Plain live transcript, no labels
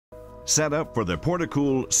Setup for the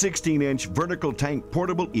Portacool 16-inch vertical tank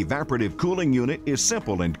portable evaporative cooling unit is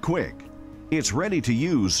simple and quick. It's ready to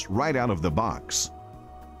use right out of the box.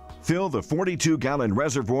 Fill the 42-gallon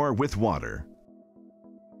reservoir with water.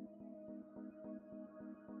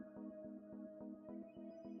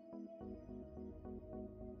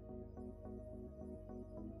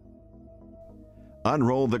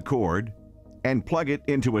 Unroll the cord and plug it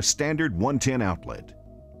into a standard 110 outlet.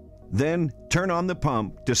 Then turn on the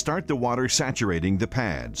pump to start the water saturating the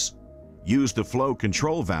pads. Use the flow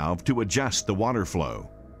control valve to adjust the water flow.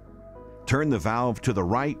 Turn the valve to the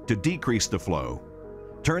right to decrease the flow.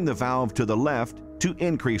 Turn the valve to the left to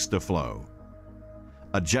increase the flow.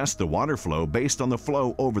 Adjust the water flow based on the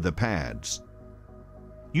flow over the pads.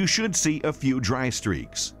 You should see a few dry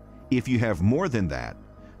streaks. If you have more than that,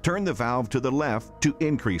 turn the valve to the left to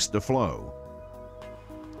increase the flow.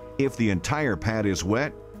 If the entire pad is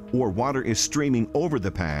wet or water is streaming over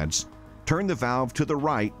the pads, turn the valve to the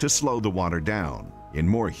right to slow the water down. In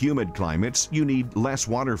more humid climates, you need less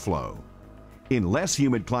water flow. In less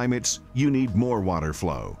humid climates, you need more water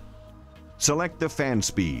flow. Select the fan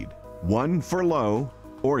speed, 1 for low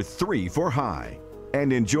or 3 for high,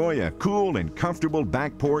 and enjoy a cool and comfortable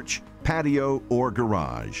back porch, patio, or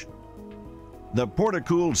garage. The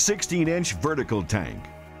Portacool 16-inch vertical tank.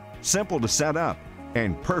 Simple to set up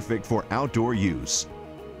and perfect for outdoor use.